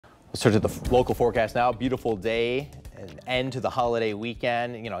Let's turn to the local forecast now. Beautiful day and end to the holiday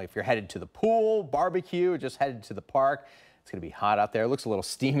weekend. You know, if you're headed to the pool, barbecue, or just headed to the park, it's going to be hot out there. It looks a little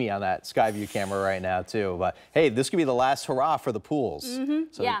steamy on that Skyview camera right now, too. But hey, this could be the last hurrah for the pools.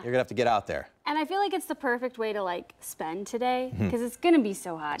 So yeah. you're going to have to get out there. And I feel like it's the perfect way to like spend today because it's going to be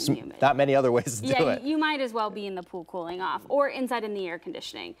so hot and humid. Not many other ways to do it. Yeah, you might as well be in the pool cooling off or inside in the air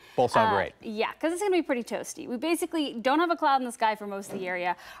conditioning. Both sound great. Yeah, because it's going to be pretty toasty. We basically don't have a cloud in the sky for most of the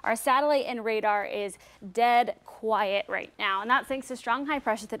area. Our satellite and radar is dead quiet right now, and that's thanks to strong high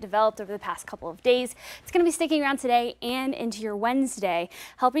pressure that developed over the past couple of days. It's going to be sticking around today and into your Wednesday,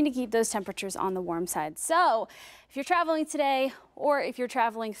 helping to keep those temperatures on the warm side. So if you're traveling today or if you're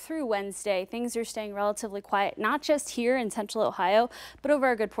traveling through Wednesday, things are staying relatively quiet, not just here in central Ohio, but over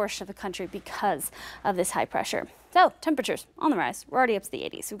a good portion of the country because of this high pressure. So temperatures on the rise. We're already up to the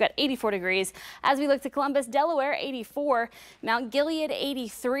 80s. We've got 84 degrees. As we look to Columbus, Delaware, 84, Mount Gilead,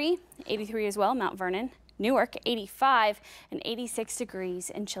 83, 83 as well, Mount Vernon, Newark, 85, and 86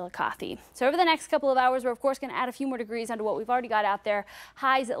 degrees in Chillicothe. So over the next couple of hours, we're of course going to add a few more degrees onto what we've already got out there.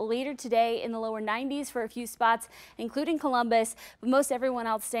 Highs later today in the lower 90s for a few spots, including Columbus, but most everyone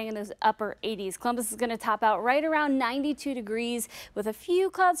else staying in those upper 80s. Columbus is going to top out right around 92 degrees with a few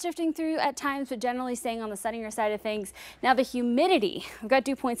clouds drifting through at times, but generally staying on the sunnier side of things. Now the humidity, we've got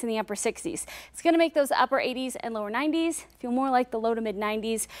dew points in the upper 60s. It's going to make those upper 80s and lower 90s feel more like the low to mid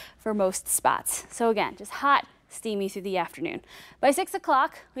 90s for most spots. So again, just hot, steamy through the afternoon. By 6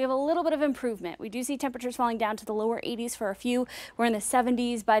 o'clock, we have a little bit of improvement. We do see temperatures falling down to the lower 80s for a few. We're in the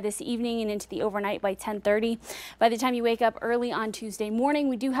 70s by this evening and into the overnight by 10:30. By the time you wake up early on Tuesday morning,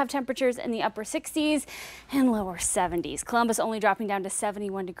 we do have temperatures in the upper 60s and lower 70s. Columbus only dropping down to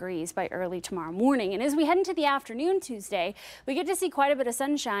 71 degrees by early tomorrow morning. And as we head into the afternoon Tuesday, we get to see quite a bit of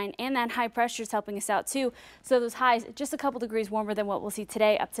sunshine, and that high pressure is helping us out too. So those highs just a couple degrees warmer than what we'll see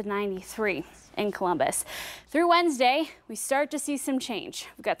today, up to 93 in Columbus. Through Wednesday, we start to see some change.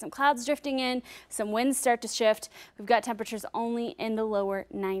 We've got some clouds drifting in, some winds start to shift. We've got temperatures only in the lower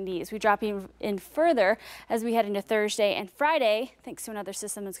 90s. We drop in further as we head into Thursday and Friday, thanks to another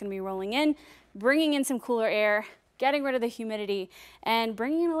system that's going to be rolling in, bringing in some cooler air, getting rid of the humidity, and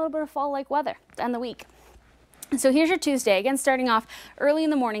bringing in a little bit of fall-like weather to end the week. So here's your Tuesday, again starting off early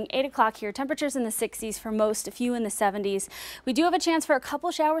in the morning, 8 o'clock here, temperatures in the 60s for most, a few in the 70s. We do have a chance for a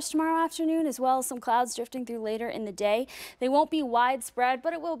couple showers tomorrow afternoon, as well as some clouds drifting through later in the day. They won't be widespread,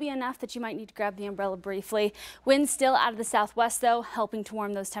 but it will be enough that you might need to grab the umbrella briefly. Winds still out of the southwest though, helping to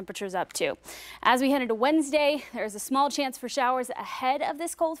warm those temperatures up too. As we head into Wednesday, there's a small chance for showers ahead of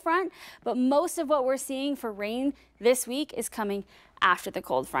this cold front, but most of what we're seeing for rain this week is coming after the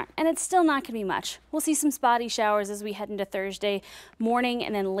cold front, and it's still not going to be much. We'll see some spotty showers as we head into Thursday morning,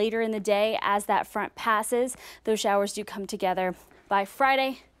 and then later in the day as that front passes, those showers do come together. By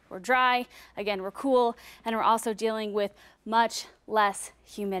Friday, we're dry, again, we're cool, and we're also dealing with much less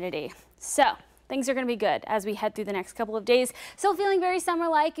humidity. So things are going to be good as we head through the next couple of days. Still feeling very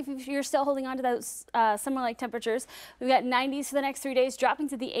summer-like if you're still holding on to those summer-like temperatures. We've got 90s for the next 3 days, dropping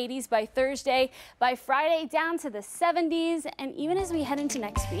to the 80s by Thursday. By Friday, down to the 70s. And even as we head into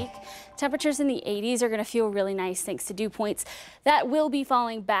next week, temperatures in the 80s are going to feel really nice thanks to dew points that will be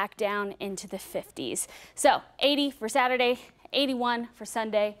falling back down into the 50s. So 80 for Saturday, 81 for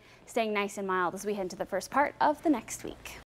Sunday, staying nice and mild as we head into the first part of the next week.